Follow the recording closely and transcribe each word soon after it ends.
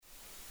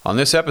On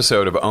this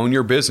episode of Own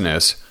Your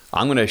Business,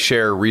 I'm going to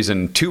share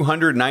reason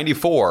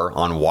 294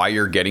 on why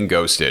you're getting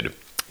ghosted.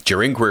 It's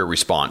your inquiry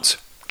response.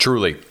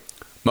 Truly,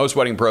 most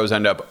wedding pros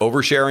end up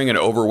oversharing and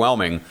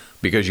overwhelming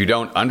because you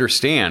don't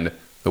understand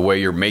the way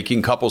you're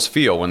making couples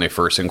feel when they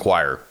first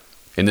inquire.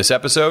 In this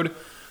episode,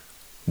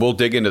 we'll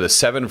dig into the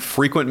 7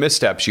 frequent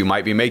missteps you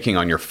might be making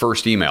on your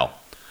first email.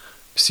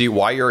 See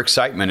why your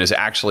excitement is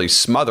actually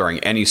smothering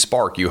any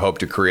spark you hope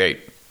to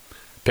create.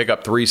 Pick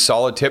up 3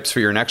 solid tips for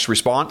your next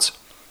response,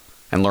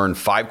 and learn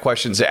 5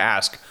 questions to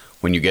ask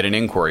when you get an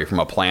inquiry from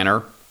a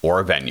planner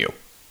or a venue.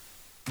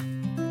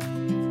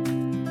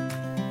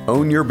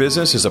 Own Your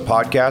Business is a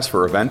podcast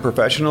for event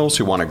professionals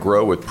who want to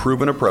grow with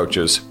proven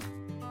approaches.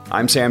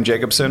 I'm Sam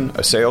Jacobson,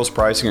 a sales,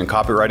 pricing, and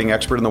copywriting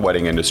expert in the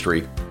wedding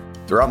industry.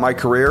 Throughout my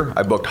career,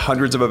 I've booked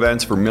hundreds of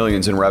events for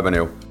millions in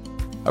revenue.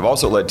 I've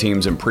also led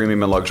teams in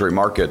premium and luxury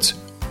markets.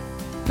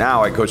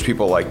 Now I coach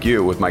people like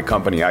you with my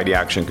company, ID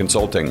Action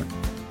Consulting.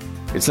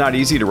 It's not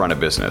easy to run a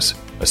business,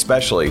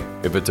 especially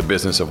if it's a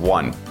business of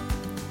one,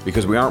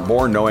 because we aren't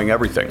born knowing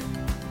everything.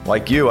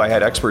 Like you, I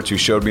had experts who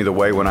showed me the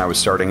way when I was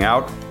starting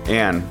out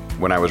and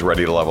when I was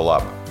ready to level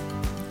up.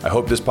 I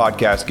hope this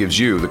podcast gives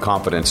you the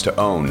confidence to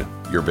own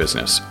your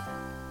business.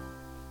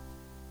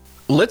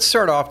 Let's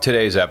start off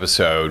today's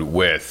episode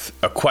with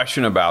a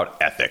question about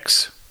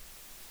ethics.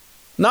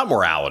 Not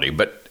morality,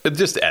 but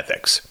just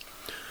ethics.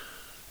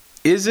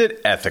 Is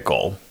it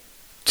ethical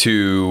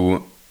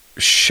to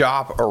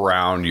shop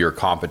around your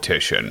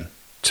competition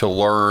to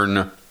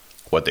learn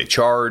what they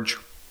charge,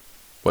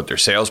 what their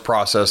sales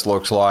process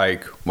looks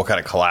like, what kind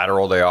of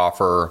collateral they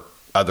offer,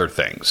 other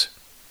things?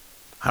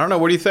 I don't know.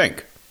 What do you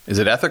think? Is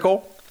it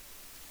ethical?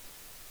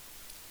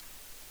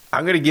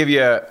 I'm going to give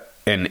you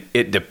an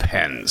 "it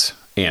depends"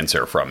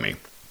 answer from me.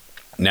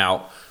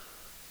 Now,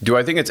 do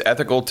I think it's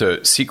ethical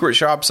to secret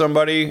shop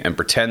somebody and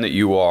pretend that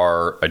you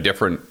are a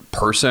different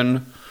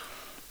person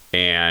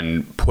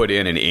and put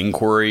in an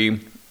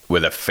inquiry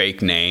with a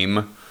fake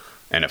name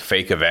and a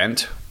fake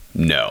event?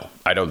 No,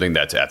 I don't think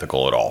that's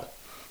ethical at all.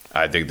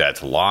 I think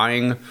that's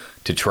lying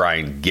to try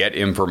and get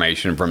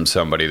information from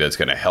somebody that's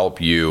going to help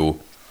you.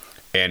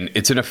 And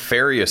it's a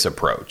nefarious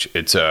approach.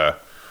 It's a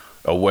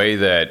way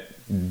that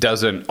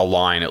doesn't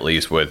align, at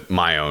least with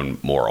my own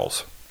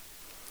morals.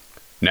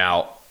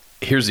 Now,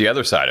 here's the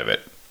other side of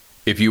it.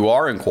 If you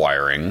are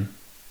inquiring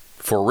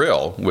for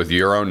real with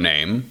your own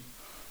name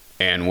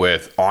and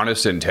with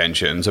honest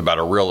intentions about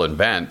a real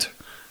event,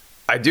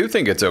 I do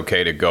think it's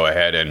okay to go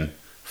ahead and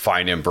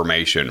find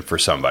information for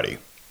somebody. And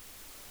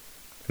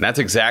that's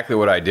exactly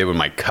what I did when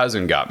my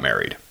cousin got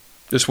married.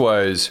 This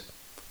was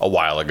a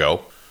while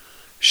ago.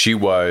 She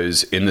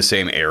was in the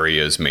same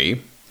area as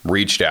me,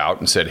 reached out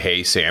and said,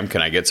 "Hey, Sam,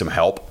 can I get some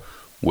help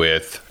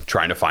with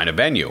trying to find a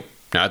venue?"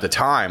 Now, at the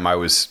time, I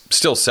was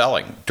still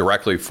selling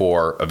directly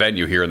for a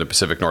venue here in the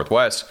Pacific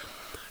Northwest.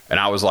 And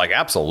I was like,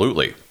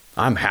 absolutely,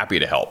 I'm happy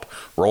to help.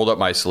 Rolled up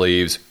my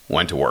sleeves,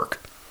 went to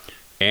work.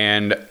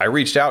 And I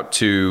reached out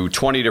to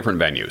 20 different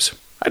venues.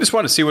 I just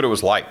wanted to see what it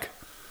was like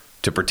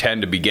to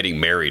pretend to be getting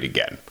married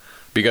again.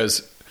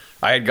 Because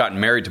I had gotten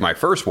married to my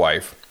first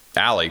wife,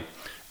 Allie,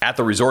 at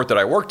the resort that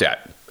I worked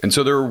at. And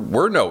so there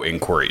were no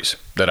inquiries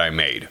that I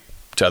made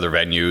to other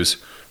venues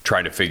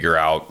trying to figure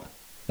out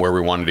where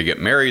we wanted to get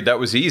married. That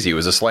was easy. It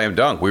was a slam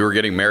dunk. We were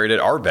getting married at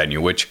our venue,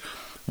 which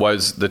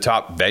was the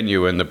top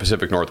venue in the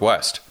Pacific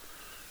Northwest.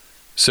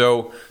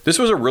 So this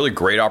was a really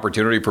great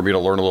opportunity for me to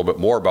learn a little bit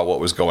more about what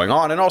was going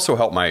on and also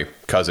help my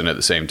cousin at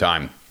the same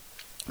time.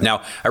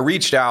 Now, I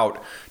reached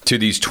out to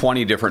these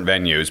 20 different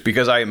venues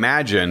because I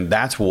imagine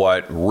that's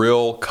what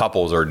real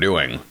couples are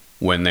doing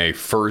when they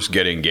first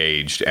get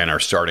engaged and are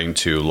starting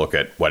to look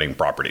at wedding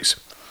properties.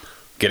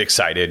 Get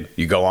excited.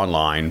 You go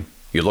online.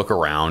 You look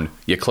around.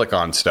 You click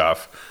on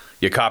stuff.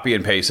 You copy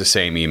and paste the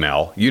same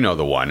email. You know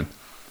the one.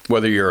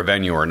 Whether you're a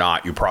venue or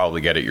not, you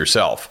probably get it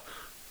yourself.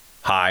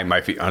 "Hi,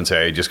 my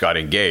fiance just got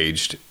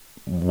engaged.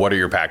 What are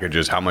your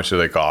packages? How much do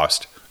they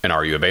cost? And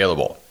are you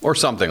available?" Or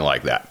something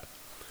like that.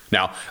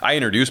 Now, I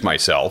introduced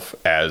myself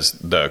as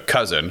the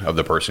cousin of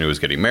the person who was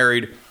getting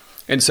married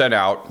and sent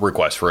out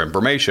requests for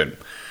information.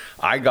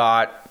 I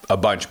got a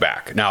bunch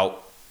back. Now,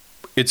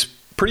 it's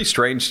pretty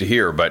strange to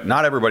hear, but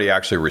not everybody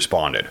actually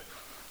responded.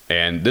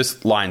 And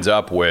this lines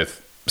up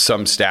with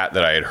some stat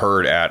that I had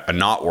heard at a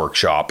knot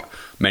workshop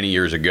many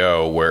years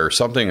ago, where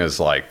something is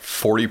like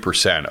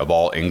 40% of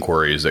all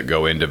inquiries that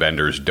go into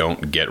vendors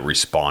don't get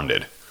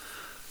responded.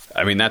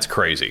 I mean, that's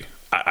crazy.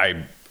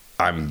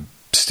 I'm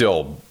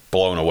still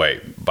blown away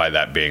by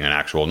that being an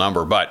actual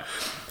number, but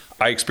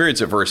I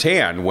experienced it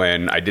firsthand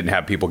when I didn't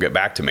have people get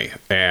back to me.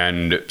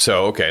 And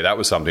so, okay, that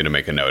was something to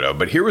make a note of.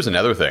 But here was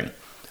another thing.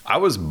 I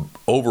was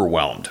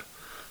overwhelmed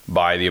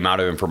by the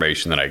amount of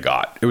information that I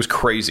got. It was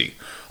crazy.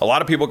 A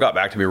lot of people got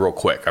back to me real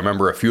quick. I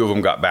remember a few of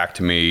them got back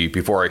to me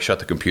before I shut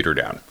the computer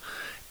down.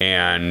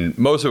 And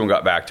most of them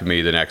got back to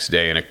me the next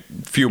day, and a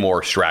few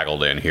more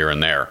straggled in here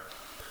and there.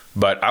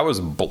 But I was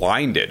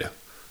blinded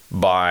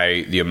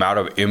by the amount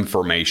of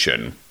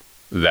information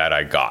that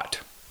I got.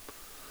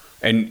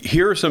 And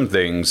here are some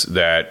things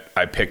that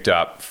I picked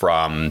up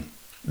from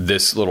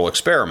this little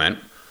experiment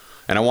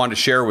And I wanted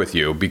to share with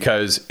you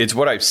because it's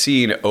what I've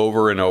seen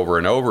over and over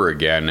and over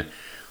again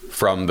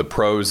from the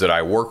pros that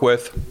I work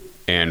with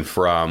and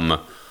from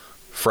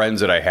friends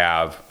that I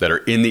have that are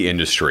in the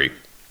industry.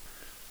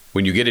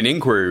 When you get an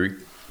inquiry,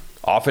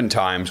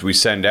 oftentimes we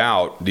send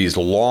out these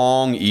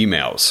long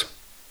emails,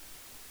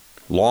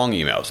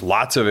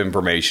 lots of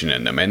information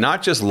in them. And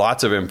not just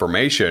lots of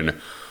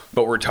information,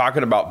 but we're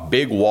talking about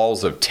big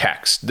walls of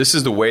text. This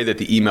is the way that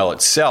the email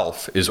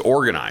itself is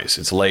organized.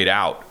 It's laid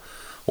out,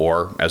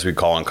 or as we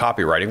call in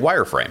copywriting,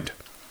 wireframed.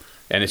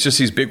 And it's just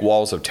these big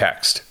walls of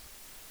text.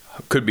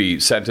 Could be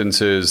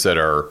sentences that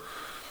are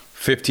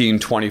 15,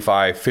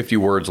 25, 50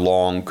 words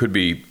long. Could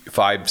be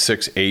 5,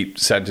 6, 8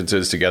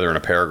 sentences together in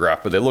a paragraph,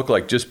 but they look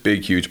like just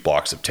big, huge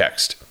blocks of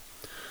text.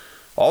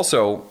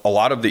 Also, a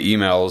lot of the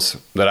emails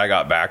that I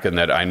got back and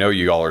that I know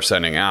you all are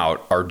sending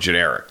out are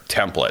generic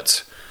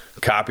templates.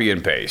 Copy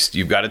and paste.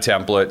 You've got a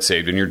template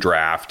saved in your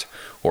draft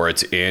or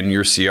it's in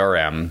your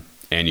CRM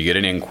and you get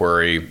an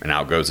inquiry and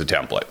out goes the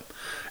template.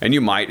 And you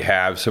might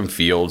have some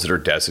fields that are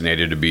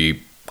designated to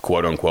be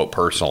quote unquote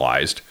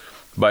personalized.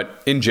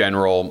 But in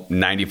general,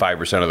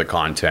 95% of the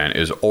content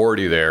is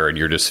already there and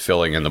you're just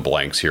filling in the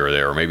blanks here or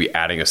there, or maybe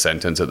adding a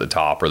sentence at the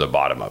top or the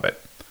bottom of it.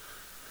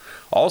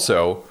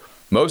 Also,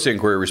 most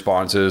inquiry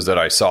responses that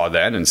I saw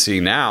then and see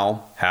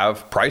now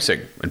have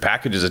pricing and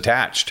packages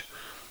attached.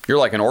 You're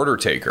like an order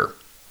taker.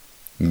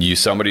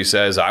 Somebody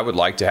says, I would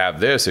like to have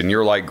this, and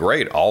you're like,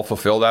 great, I'll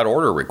fulfill that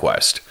order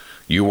request.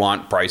 You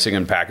want pricing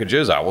and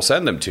packages, I will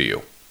send them to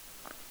you.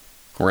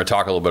 We're going to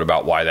talk a little bit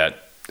about why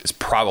that is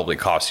probably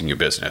costing you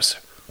business.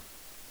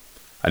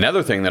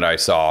 Another thing that I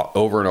saw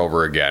over and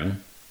over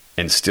again,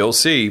 and still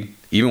see,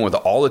 even with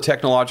all the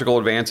technological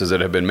advances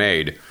that have been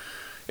made,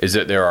 is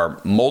that there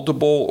are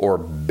multiple or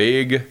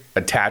big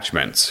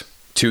attachments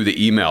to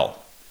the email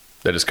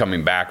that is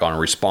coming back on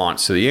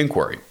response to the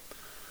inquiry.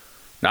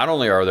 Not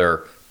only are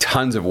there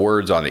tons of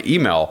words on the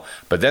email,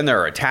 but then there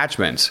are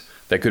attachments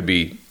that could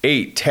be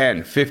 8,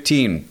 10,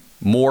 15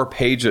 more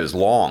pages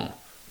long.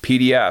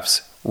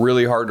 PDFs,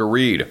 really hard to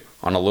read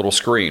on a little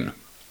screen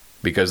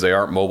because they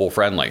aren't mobile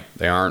friendly.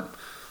 They aren't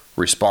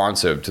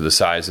responsive to the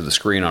size of the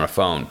screen on a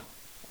phone.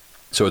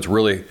 So it's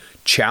really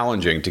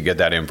challenging to get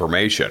that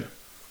information.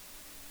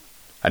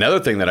 Another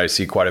thing that I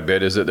see quite a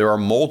bit is that there are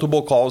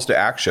multiple calls to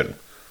action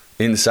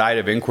inside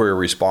of inquiry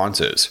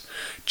responses.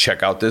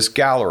 Check out this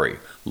gallery,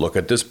 look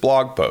at this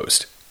blog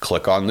post,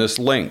 click on this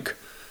link,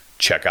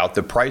 check out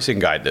the pricing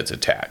guide that's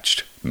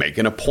attached, make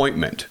an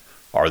appointment,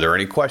 are there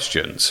any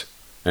questions,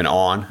 and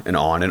on and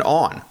on and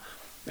on.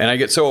 And I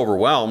get so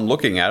overwhelmed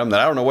looking at them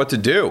that I don't know what to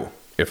do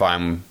if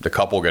I'm the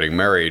couple getting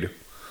married,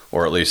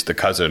 or at least the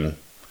cousin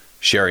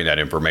sharing that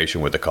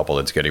information with the couple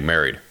that's getting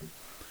married.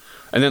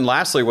 And then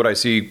lastly, what I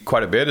see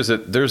quite a bit is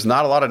that there's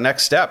not a lot of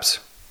next steps.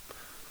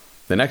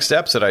 The next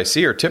steps that I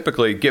see are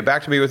typically get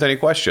back to me with any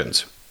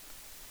questions.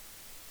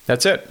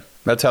 That's it.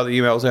 That's how the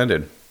emails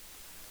ended.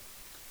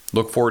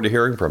 Look forward to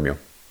hearing from you.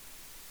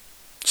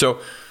 So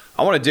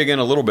I want to dig in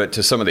a little bit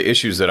to some of the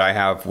issues that I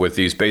have with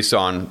these based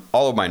on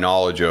all of my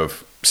knowledge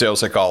of sales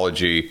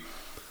psychology,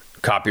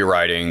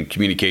 copywriting,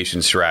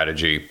 communication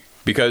strategy,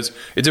 because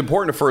it's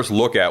important to first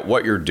look at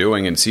what you're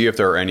doing and see if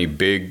there are any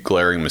big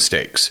glaring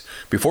mistakes.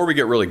 Before we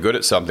get really good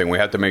at something, we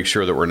have to make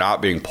sure that we're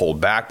not being pulled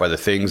back by the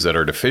things that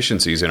are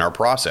deficiencies in our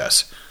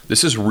process.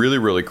 This is really,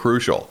 really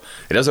crucial.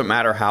 It doesn't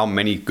matter how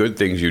many good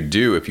things you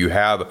do. If you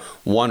have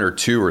 1 or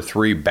 2 or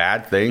 3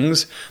 bad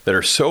things that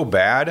are so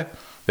bad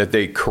that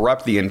they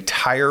corrupt the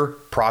entire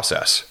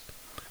process.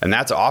 And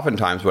that's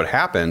oftentimes what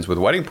happens with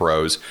wedding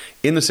pros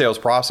in the sales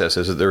process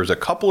is that there's a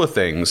couple of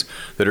things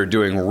that are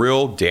doing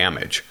real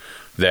damage.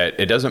 That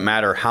it doesn't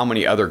matter how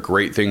many other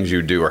great things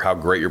you do or how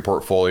great your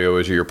portfolio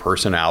is or your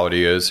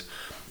personality is.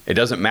 It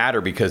doesn't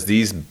matter because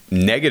these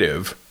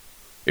negative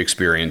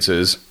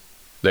experiences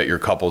that your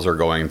couples are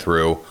going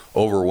through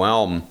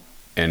overwhelm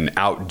and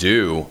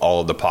outdo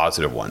all of the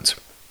positive ones.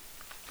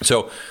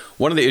 So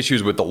one of the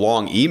issues with the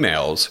long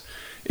emails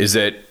is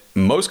that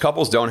most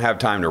couples don't have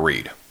time to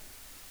read.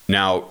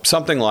 Now,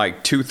 something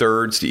like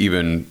 2/3 to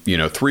even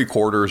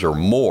 3/4 or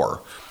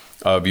more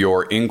of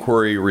your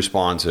inquiry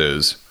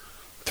responses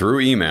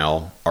through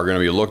email are going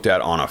to be looked at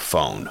on a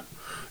phone.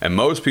 And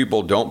most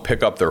people don't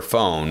pick up their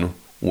phone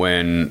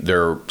when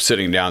they're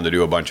sitting down to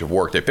do a bunch of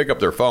work. They pick up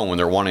their phone when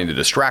they're wanting to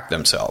distract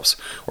themselves,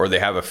 or they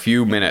have a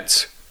few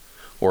minutes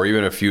or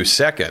even a few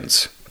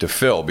seconds to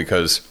fill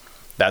because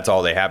that's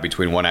all they have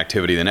between one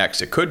activity and the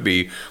next. It could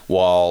be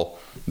while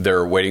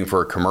they're waiting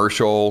for a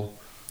commercial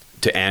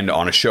to end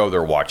on a show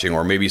they're watching,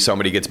 or maybe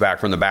somebody gets back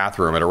from the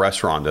bathroom at a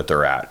restaurant that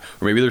they're at,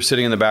 or maybe they're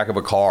sitting in the back of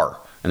a car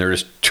and they're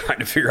just trying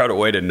to figure out a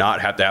way to not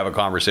have to have a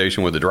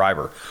conversation with the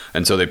driver.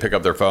 And so they pick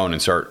up their phone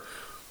and start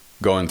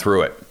going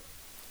through it.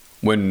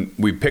 When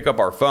we pick up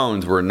our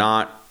phones, we're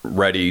not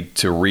ready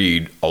to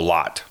read a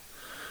lot.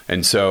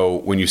 And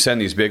so when you send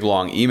these big,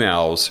 long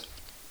emails,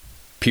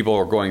 people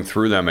are going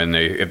through them, and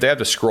if they have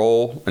to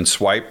scroll and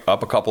swipe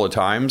up a couple of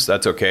times,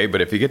 that's okay.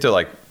 But if you get to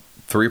like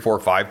 3, 4,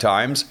 5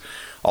 times,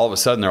 all of a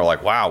sudden they're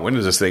like, wow, when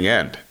does this thing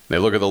end? They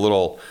look at the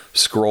little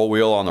scroll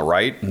wheel on the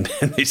right and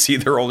they see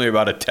they're only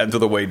about a tenth of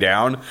the way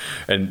down,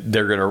 and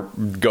they're going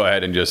to go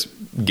ahead and just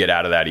get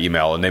out of that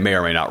email, and they may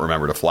or may not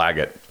remember to flag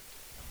it.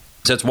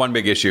 So that's one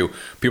big issue.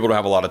 People don't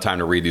have a lot of time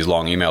to read these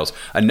long emails.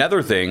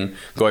 Another thing,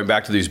 going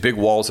back to these big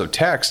walls of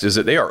text, is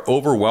that they are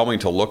overwhelming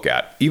to look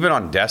at. Even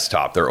on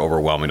desktop, they're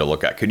overwhelming to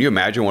look at. Can you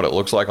imagine what it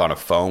looks like on a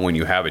phone when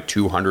you have a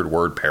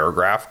 200-word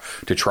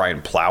paragraph to try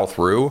and plow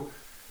through?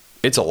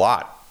 It's a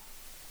lot.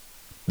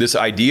 This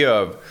idea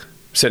of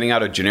sending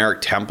out a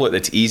generic template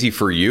that's easy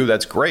for you,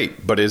 that's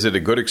great. But is it a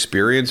good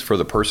experience for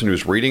the person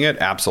who's reading it?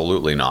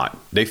 Absolutely not.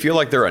 They feel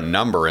like they're a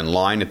number in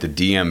line at the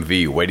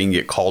DMV waiting to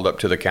get called up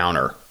to the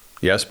counter.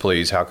 Yes,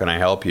 please. How can I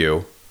help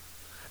you?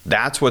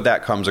 That's what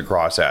that comes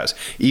across as.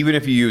 Even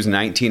if you use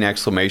 19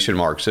 exclamation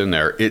marks in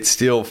there, it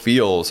still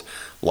feels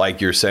like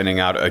you're sending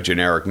out a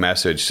generic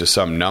message to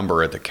some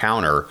number at the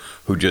counter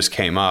who just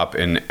came up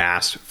and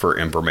asked for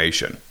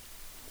information.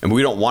 And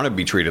we don't want to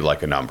be treated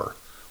like a number.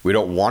 We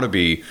don't want to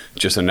be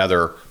just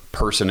another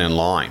person in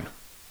line.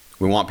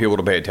 We want people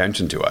to pay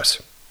attention to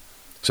us.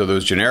 So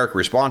those generic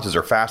responses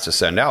are fast to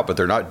send out, but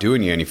they're not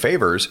doing you any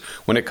favors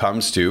when it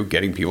comes to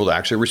getting people to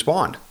actually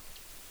respond.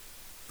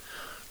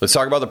 Let's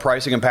talk about the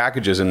pricing and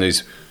packages in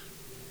these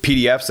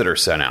PDFs that are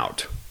sent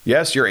out.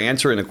 Yes, you're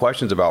answering the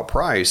questions about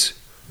price,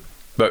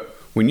 but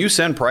when you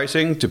send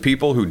pricing to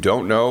people who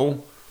don't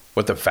know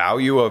what the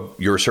value of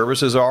your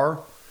services are,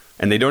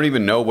 and they don't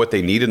even know what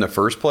they need in the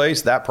first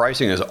place, that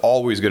pricing is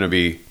always going to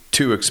be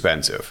too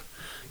expensive.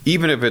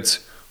 Even if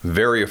it's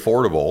very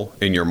affordable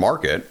in your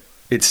market,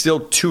 it's still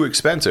too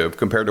expensive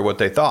compared to what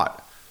they thought.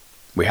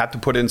 We have to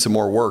put in some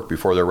more work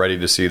before they're ready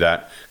to see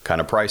that kind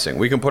of pricing.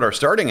 We can put our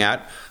starting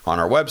at on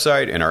our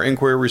website in our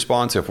inquiry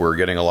response if we're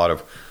getting a lot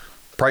of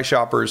price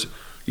shoppers.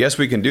 Yes,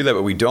 we can do that,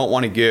 but we don't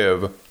want to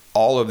give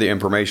all of the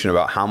information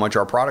about how much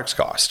our products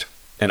cost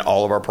and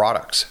all of our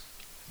products.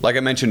 Like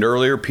I mentioned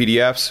earlier,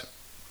 PDFs,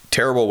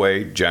 terrible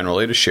way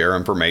generally to share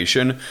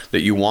information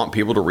that you want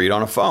people to read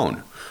on a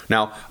phone.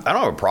 Now, I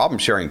don't have a problem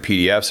sharing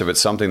PDFs if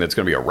it's something that's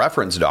going to be a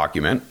reference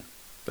document.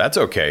 That's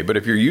okay. But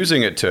if you're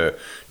using it to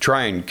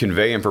try and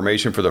convey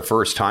information for the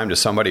first time to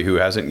somebody who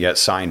hasn't yet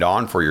signed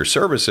on for your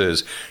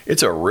services,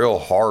 it's a real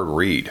hard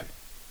read.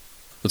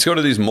 Let's go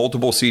to these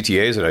multiple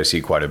CTAs that I see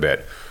quite a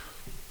bit.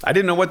 I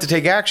didn't know what to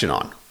take action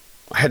on.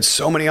 I had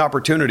so many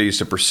opportunities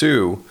to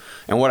pursue,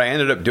 and what I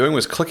ended up doing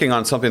was clicking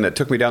on something that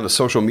took me down the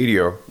social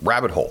media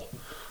rabbit hole.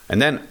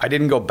 And then I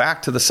didn't go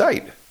back to the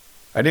site.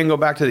 I didn't go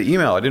back to the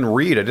email. I didn't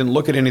read. I didn't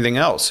look at anything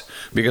else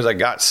because I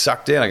got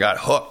sucked in. I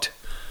got hooked.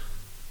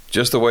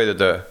 Just the way that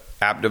the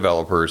app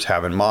developers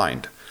have in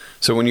mind.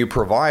 So when you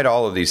provide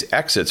all of these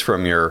exits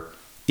from your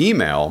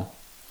email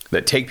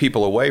that take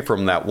people away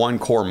from that one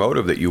core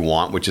motive that you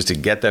want, which is to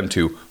get them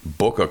to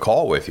book a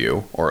call with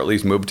you, or at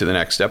least move to the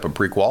next step of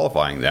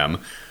pre-qualifying them,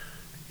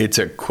 it's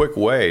a quick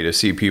way to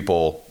see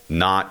people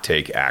not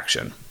take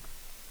action.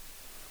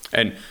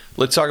 And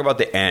let's talk about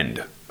the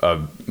end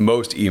of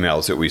most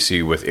emails that we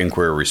see with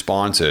inquiry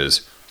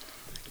responses.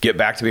 Get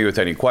back to me with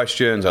any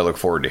questions. I look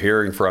forward to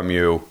hearing from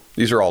you.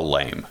 These are all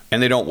lame,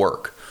 and they don't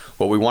work.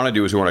 What we want to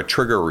do is we want to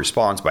trigger a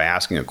response by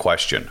asking a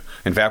question.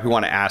 In fact, we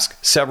want to ask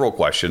several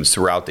questions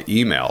throughout the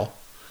email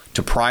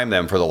to prime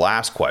them for the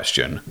last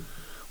question,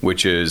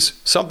 which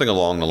is something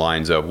along the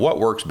lines of what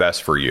works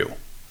best for you.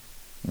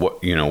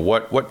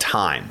 What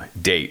time,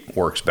 date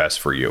works best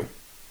for you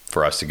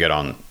for us to get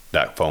on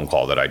that phone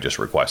call that I just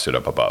requested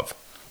up above.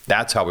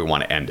 That's how we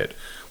want to end it.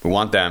 We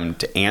want them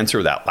to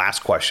answer that last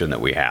question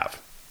that we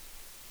have.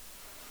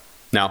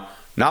 Now,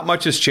 not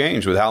much has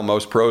changed with how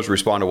most pros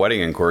respond to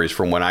wedding inquiries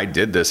from when I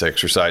did this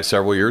exercise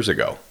several years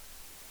ago.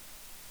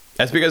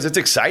 That's because it's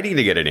exciting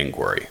to get an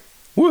inquiry.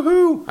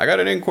 Woohoo! I got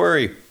an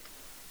inquiry.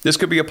 This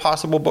could be a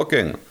possible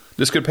booking.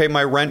 This could pay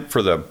my rent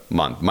for the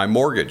month, my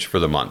mortgage for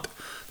the month.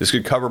 This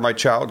could cover my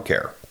child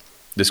care.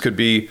 This could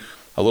be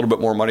a little bit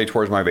more money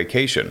towards my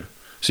vacation.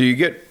 So you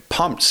get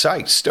pumped,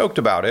 psyched, stoked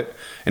about it,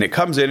 and it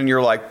comes in and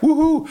you're like,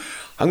 woohoo!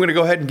 I'm going to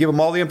go ahead and give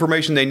them all the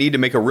information they need to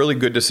make a really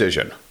good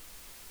decision.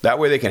 That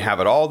way they can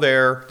have it all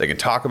there, they can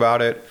talk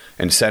about it,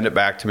 and send it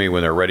back to me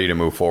when they're ready to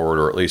move forward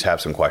or at least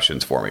have some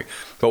questions for me.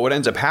 But what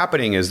ends up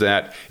happening is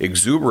that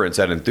exuberance,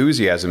 that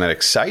enthusiasm, that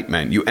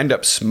excitement, you end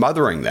up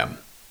smothering them.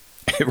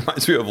 It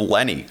reminds me of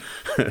Lenny,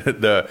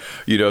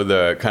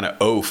 the kind of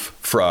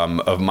oaf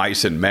of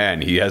Mice and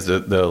Men. He has the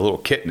little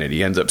kitten and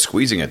he ends up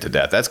squeezing it to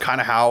death. That's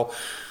kind of how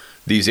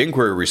these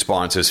inquiry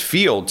responses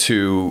feel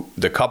to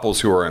the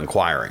couples who are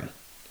inquiring.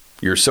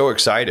 You're so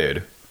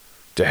excited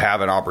to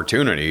have an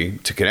opportunity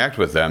to connect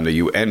with them that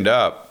you end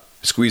up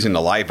squeezing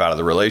the life out of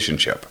the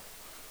relationship.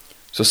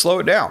 So slow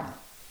it down.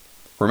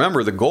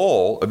 Remember, the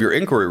goal of your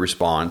inquiry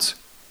response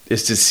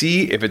is to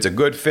see if it's a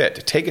good fit,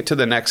 to take it to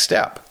the next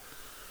step.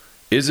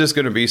 Is this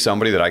going to be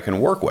somebody that I can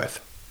work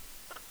with?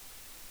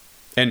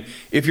 And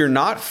if you're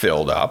not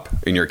filled up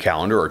in your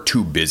calendar or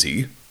too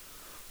busy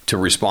to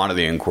respond to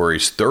the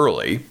inquiries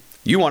thoroughly,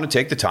 you want to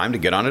take the time to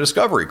get on a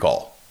discovery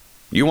call.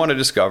 You want to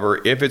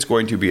discover if it's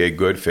going to be a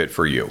good fit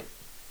for you.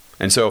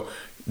 And so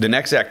the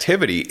next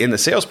activity in the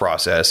sales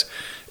process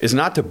is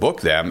not to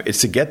book them,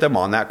 it's to get them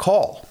on that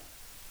call.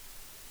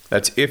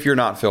 That's if you're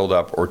not filled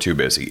up or too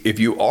busy. If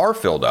you are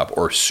filled up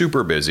or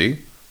super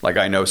busy, like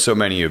I know so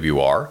many of you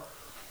are,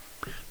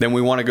 then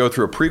we want to go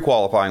through a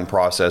pre-qualifying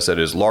process that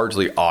is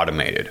largely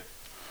automated.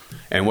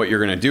 And what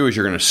you're going to do is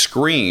you're going to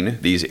screen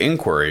these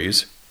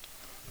inquiries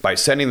by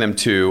sending them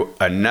to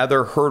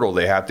another hurdle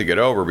they have to get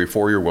over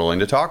before you're willing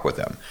to talk with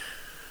them.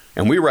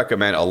 And we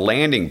recommend a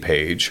landing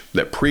page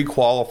that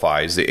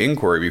pre-qualifies the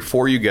inquiry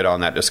before you get on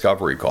that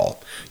discovery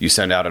call. You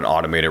send out an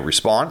automated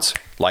response,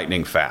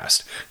 lightning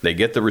fast. They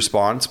get the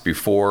response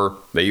before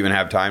they even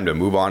have time to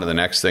move on to the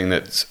next thing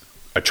that's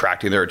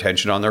attracting their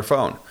attention on their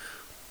phone.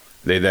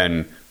 They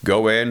then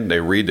go in,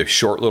 they read the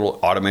short little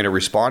automated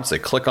response, they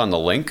click on the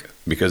link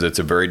because it's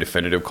a very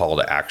definitive call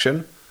to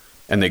action,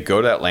 and they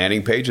go to that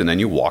landing page, and then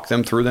you walk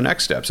them through the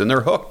next steps, and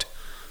they're hooked.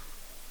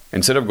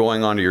 Instead of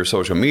going onto your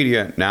social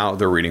media, now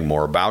they're reading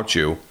more about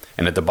you.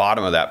 And at the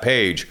bottom of that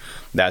page,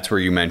 that's where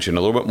you mention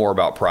a little bit more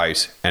about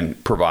price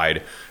and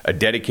provide a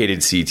dedicated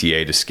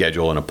CTA to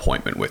schedule an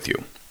appointment with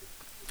you.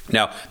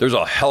 Now, there's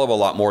a hell of a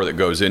lot more that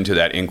goes into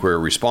that inquiry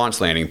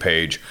response landing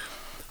page.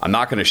 I'm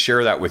not going to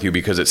share that with you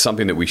because it's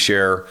something that we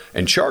share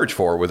and charge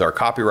for with our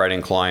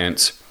copywriting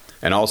clients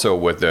and also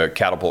with the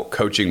Catapult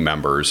coaching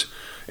members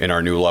in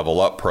our new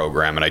Level Up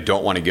program. And I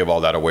don't want to give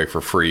all that away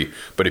for free.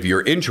 But if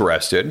you're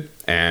interested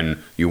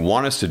and you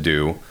want us to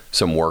do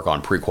some work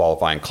on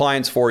pre-qualifying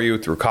clients for you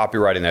through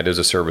copywriting, that is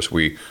a service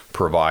we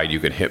provide. You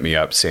can hit me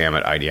up,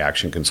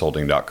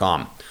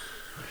 sam@idactionconsulting.com.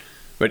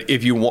 But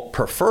if you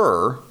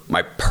prefer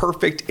my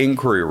perfect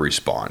inquiry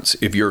response,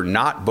 if you're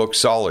not booked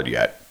solid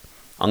yet,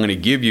 I'm going to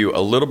give you a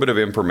little bit of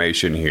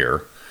information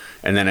here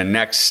and then a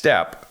next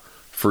step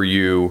for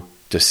you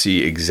to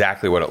see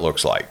exactly what it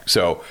looks like.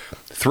 So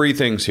 3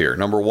 things here.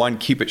 Number 1,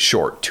 keep it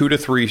short, 2 to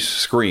 3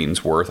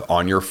 screens worth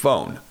on your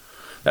phone.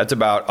 That's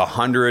about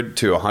 100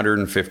 to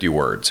 150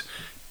 words.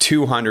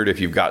 200 if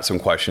you've got some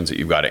questions that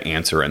you've got to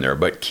answer in there,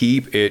 but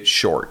keep it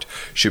short.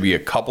 Should be a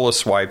couple of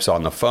swipes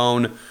on the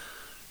phone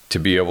to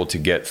be able to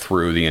get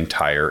through the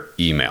entire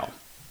email.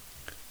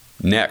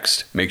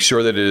 Next, make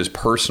sure that it is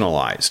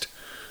personalized.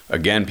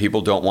 Again, people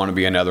don't want to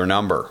be another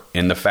number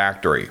in the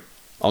factory.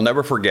 I'll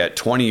never forget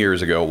 20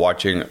 years ago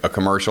watching a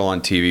commercial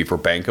on TV for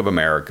Bank of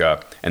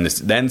America, and this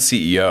then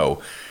CEO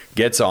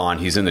gets on,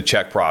 he's in the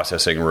check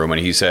processing room,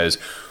 and he says,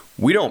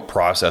 "We don't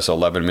process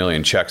 11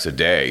 million checks a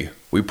day.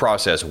 We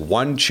process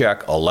one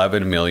check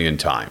 11 million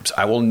times."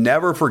 I will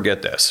never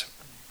forget this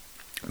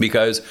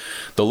because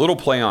the little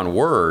play on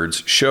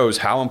words shows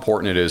how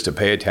important it is to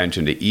pay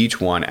attention to each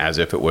one as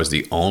if it was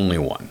the only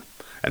one.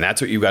 And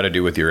that's what you've got to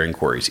do with your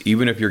inquiries,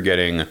 even if you're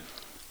getting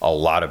a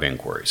lot of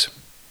inquiries.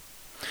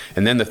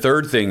 And then the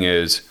third thing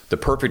is the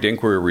perfect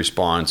inquiry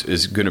response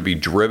is going to be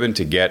driven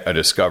to get a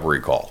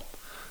discovery call.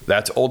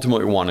 That's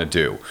ultimately what we want to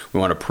do. We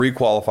want to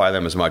pre-qualify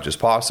them as much as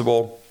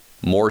possible,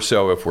 more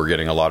so if we're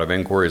getting a lot of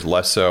inquiries,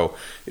 less so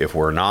if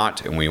we're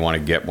not and we want to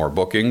get more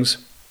bookings.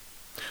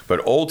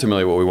 But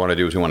ultimately what we want to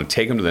do is we want to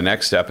take them to the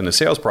next step in the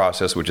sales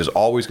process, which is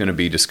always going to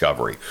be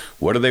discovery.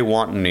 What do they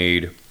want and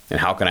need,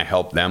 and how can I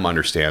help them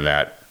understand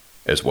that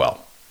as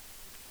well?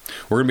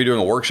 We're going to be doing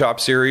a workshop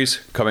series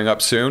coming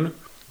up soon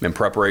in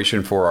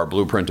preparation for our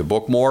Blueprint to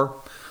Book More,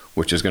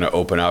 which is going to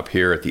open up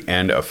here at the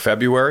end of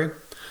February.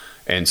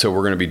 And so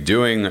we're going to be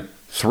doing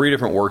 3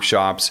 different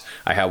workshops.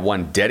 I have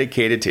one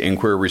dedicated to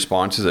inquiry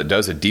responses that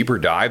does a deeper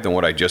dive than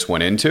what I just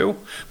went into,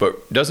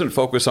 but doesn't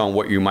focus on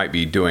what you might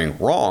be doing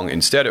wrong.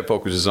 Instead, it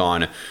focuses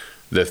on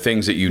the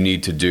things that you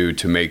need to do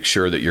to make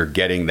sure that you're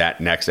getting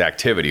that next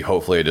activity,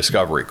 hopefully a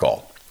discovery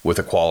call with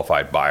a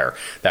qualified buyer.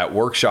 That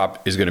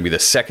workshop is going to be the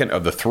second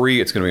of the 3.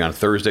 It's going to be on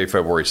Thursday,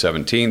 February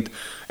 17th,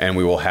 and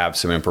we will have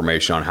some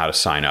information on how to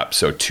sign up.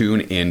 So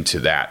tune into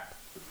that.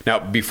 Now,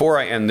 before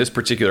I end this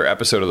particular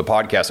episode of the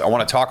podcast, I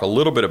want to talk a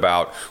little bit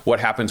about what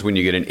happens when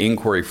you get an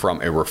inquiry from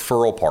a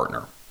referral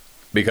partner.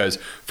 Because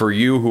for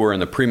you who are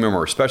in the premium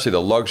or especially the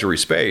luxury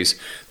space,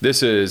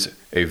 this is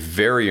a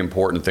very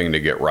important thing to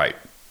get right.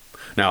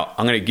 Now,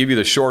 I'm going to give you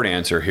the short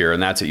answer here,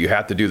 and that's that you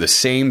have to do the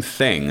same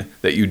thing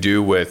that you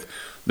do with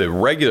the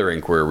regular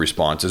inquiry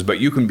responses, but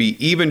you can be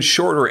even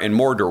shorter and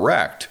more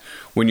direct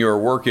when you're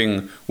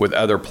working with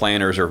other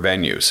planners or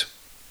venues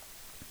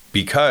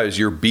because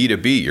you're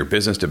B2B, you're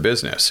business to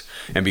business.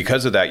 And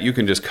because of that, you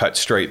can just cut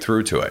straight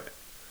through to it.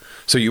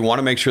 So you want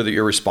to make sure that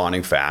you're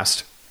responding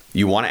fast.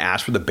 You want to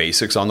ask for the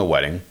basics on the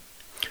wedding.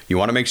 You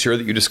want to make sure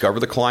that you discover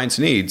the client's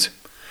needs,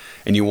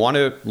 and you want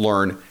to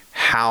learn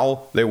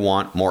how they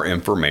want more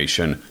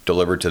information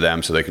delivered to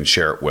them so they can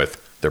share it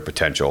with their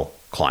potential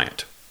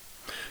client.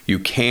 You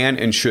can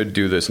and should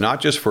do this not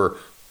just for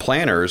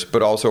planners,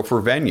 but also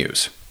for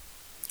venues.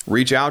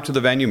 Reach out to the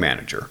venue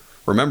manager.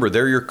 Remember,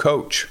 they're your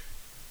coach.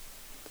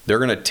 They're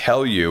going to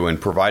tell you and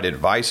provide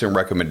advice and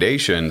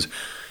recommendations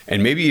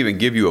and maybe even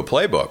give you a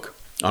playbook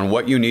on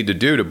what you need to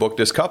do to book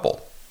this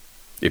couple.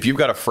 If you've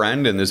got a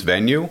friend in this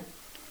venue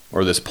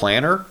or this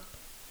planner,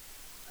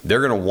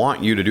 they're going to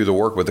want you to do the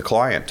work with the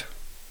client.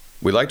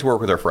 We like to work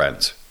with our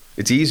friends.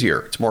 It's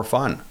easier. It's more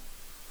fun.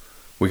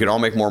 We can all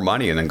make more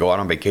money and then go out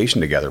on vacation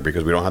together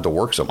because we don't have to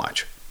work so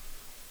much.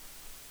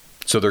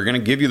 So they're going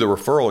to give you the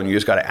referral and you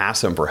just got to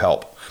ask them for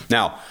help.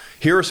 Now,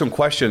 here are some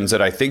questions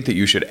that I think that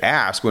you should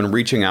ask when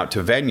reaching out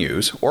to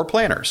venues or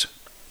planners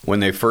when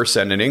they first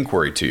send an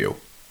inquiry to you.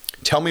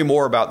 Tell me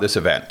more about this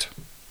event.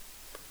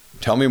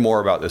 Tell me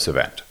more about this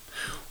event.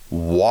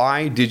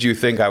 Why did you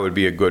think I would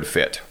be a good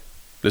fit?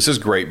 This is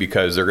great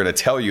because they're going to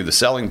tell you the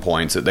selling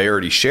points that they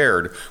already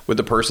shared with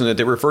the person that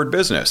they referred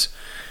business.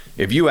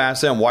 If you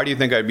ask them, why do you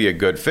think I'd be a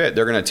good fit?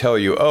 They're going to tell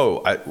you,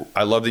 oh,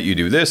 I love that you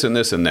do this and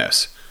this and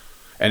this.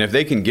 And if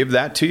they can give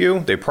that to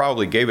you, they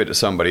probably gave it to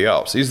somebody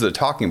else. These are the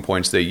talking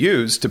points they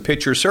use to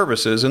pitch your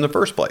services in the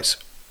first place.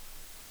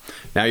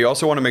 Now, you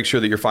also want to make sure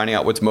that you're finding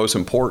out what's most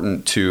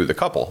important to the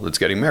couple that's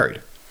getting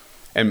married.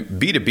 And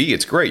B2B,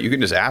 it's great. You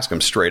can just ask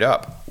them straight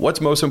up,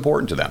 what's most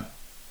important to them?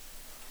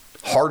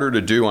 Harder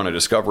to do on a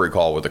discovery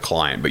call with a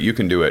client, but you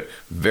can do it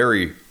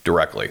very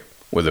directly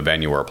with a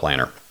venue or a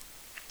planner.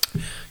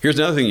 Here's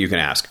another thing you can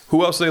ask.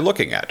 Who else are they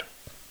looking at?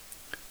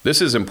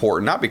 This is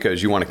important not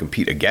because you want to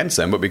compete against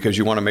them, but because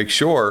you want to make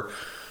sure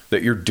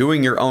that you're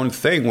doing your own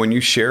thing when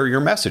you share your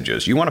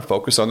messages. You want to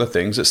focus on the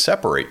things that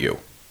separate you.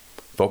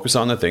 Focus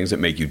on the things that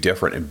make you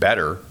different and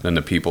better than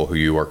the people who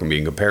you are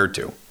being compared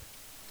to.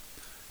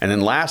 And then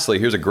lastly,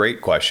 here's a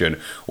great question.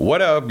 What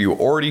have you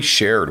already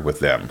shared with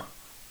them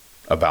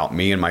about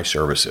me and my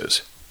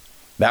services?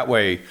 That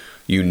way,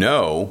 you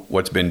know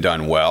what's been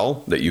done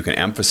well that you can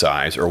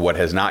emphasize or what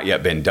has not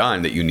yet been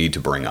done that you need to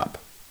bring up.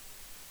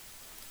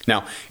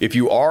 Now, if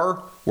you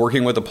are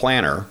working with a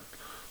planner,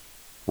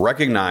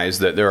 recognize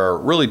that there are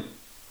really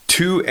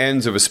two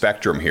ends of a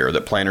spectrum here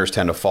that planners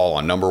tend to fall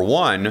on. Number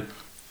one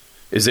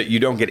is that you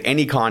don't get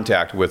any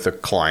contact with the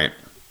client.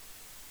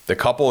 The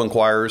couple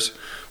inquires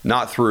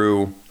not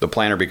through the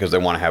planner because they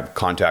want to have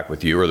contact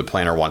with you or the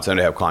planner wants them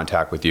to have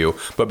contact with you,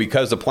 but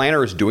because the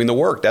planner is doing the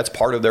work. That's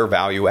part of their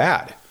value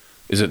add,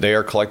 is that they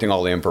are collecting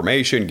all the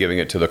information, giving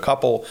it to the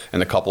couple,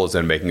 and the couple is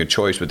then making a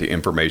choice with the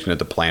information that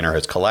the planner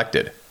has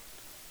collected.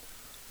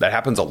 That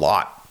happens a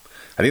lot.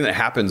 I think that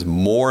happens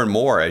more and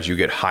more as you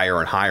get higher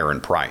and higher in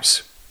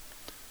price.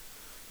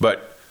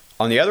 But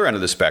on the other end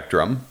of the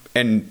spectrum,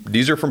 and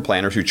these are from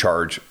planners who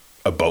charge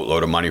a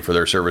boatload of money for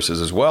their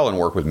services as well and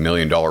work with $1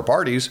 million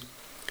parties,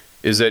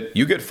 is that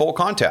you get full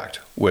contact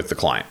with the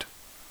client.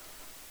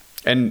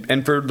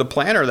 And for the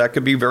planner, that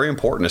could be very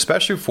important,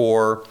 especially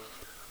for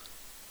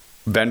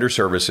vendor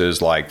services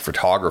like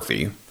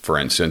photography, for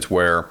instance,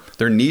 where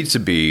there needs to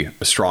be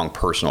a strong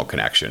personal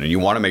connection and you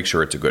want to make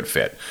sure it's a good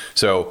fit.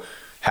 So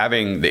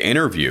having the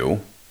interview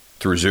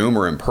through Zoom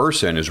or in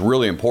person is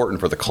really important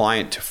for the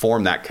client to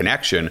form that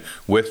connection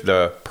with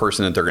the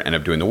person that they're going to end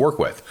up doing the work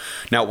with.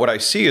 Now, what I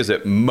see is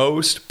that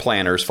most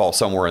planners fall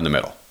somewhere in the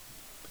middle.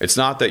 It's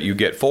not that you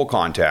get full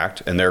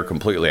contact and they're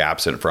completely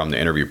absent from the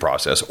interview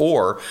process,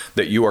 or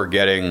that you are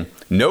getting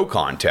no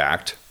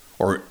contact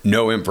or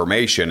no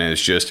information and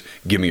it's just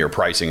give me your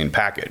pricing and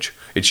package.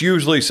 It's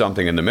usually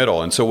something in the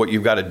middle. And so what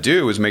you've got to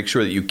do is make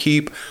sure that you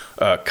keep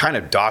a kind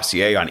of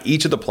dossier on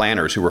each of the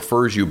planners who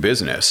refers you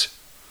business.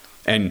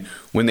 And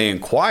when they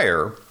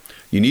inquire,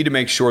 you need to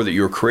make sure that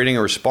you're creating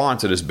a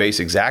response that is based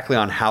exactly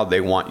on how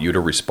they want you to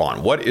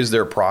respond. What is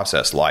their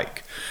process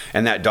like?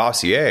 And that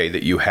dossier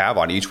that you have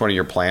on each one of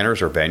your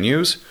planners or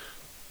venues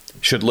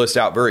should list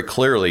out very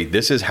clearly,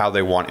 this is how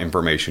they want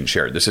information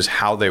shared. This is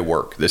how they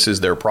work. This is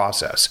their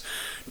process.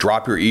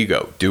 Drop your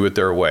ego. Do it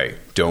their way.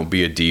 Don't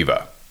be a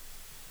diva.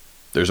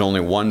 There's only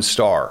one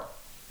star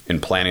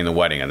in planning the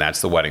wedding, and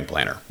that's the wedding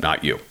planner,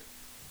 not you.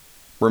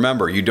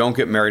 Remember, you don't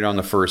get married on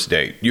the first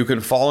date. You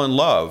can fall in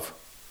love,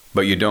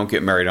 but you don't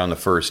get married on the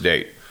first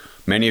date.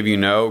 Many of you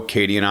know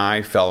Katie and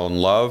I fell in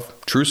love,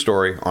 true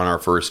story, on our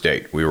first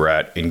date. We were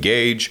at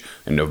Engage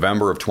in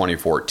November of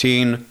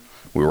 2014.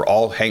 We were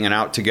all hanging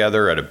out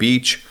together at a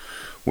beach.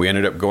 We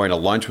ended up going to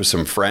lunch with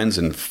some friends,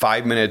 and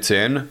 5 minutes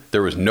in,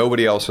 there was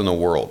nobody else in the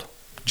world.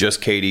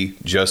 Just Katie,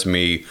 just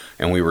me,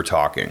 and we were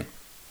talking.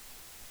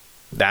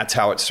 That's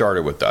how it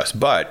started with us.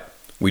 But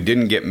we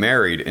didn't get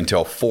married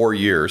until 4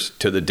 years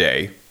to the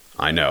day.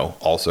 I know,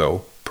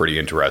 also pretty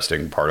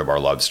interesting part of our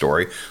love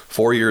story.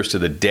 4 years to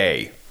the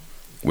day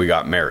we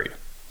got married.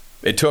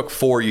 It took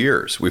 4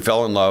 years. We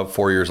fell in love.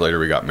 4 years later,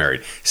 we got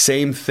married.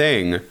 Same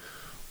thing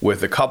with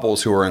the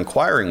couples who are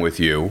inquiring with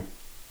you.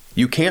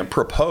 You can't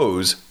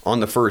propose on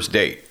the first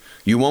date.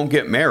 You won't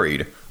get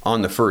married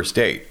on the first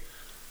date.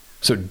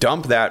 So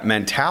dump that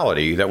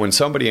mentality that when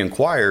somebody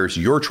inquires,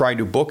 you're trying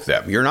to book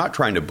them. You're not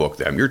trying to book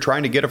them. You're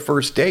trying to get a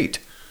first date.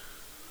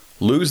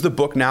 Lose the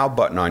book now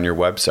button on your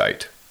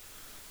website.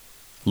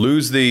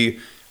 Lose the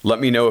let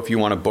me know if you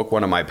want to book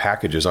one of my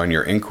packages on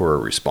your inquiry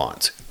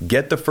response.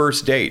 Get the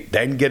first date,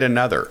 then get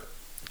another.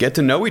 Get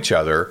to know each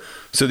other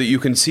so that you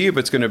can see if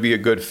it's going to be a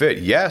good fit.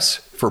 Yes,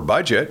 for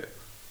budget,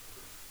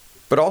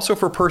 but also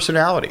for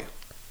personality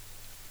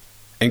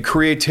and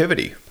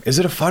creativity. Is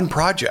it a fun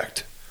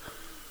project?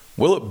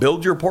 Will it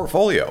build your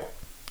portfolio?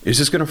 Is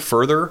this going to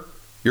further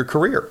your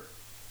career?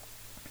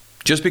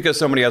 Just because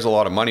somebody has a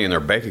lot of money in their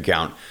bank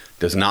account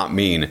does not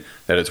mean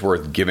that it's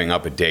worth giving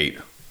up a date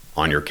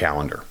on your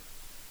calendar.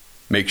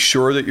 Make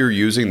sure that you're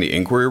using the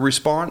inquiry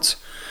response,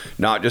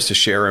 not just to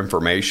share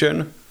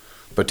information,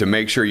 but to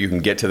make sure you can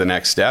get to the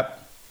next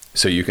step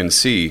so you can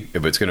see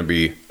if it's going to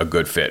be a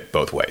good fit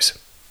both ways.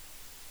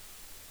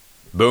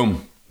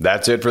 Boom.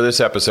 That's it for this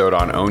episode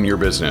on Own Your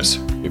Business.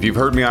 If you've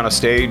heard me on a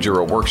stage or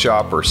a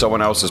workshop or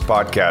someone else's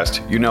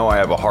podcast, you know I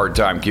have a hard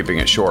time keeping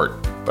it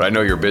short, but I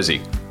know you're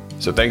busy.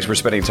 So thanks for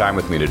spending time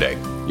with me today.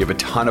 You have a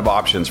ton of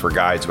options for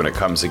guides when it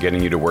comes to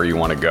getting you to where you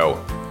want to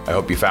go. I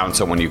hope you found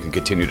someone you can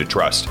continue to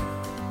trust.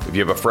 If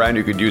you have a friend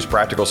who could use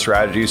practical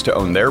strategies to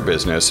own their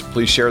business,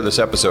 please share this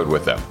episode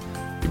with them.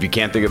 If you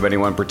can't think of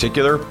anyone in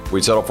particular,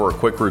 we'd settle for a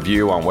quick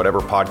review on whatever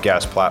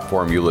podcast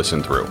platform you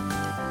listen through.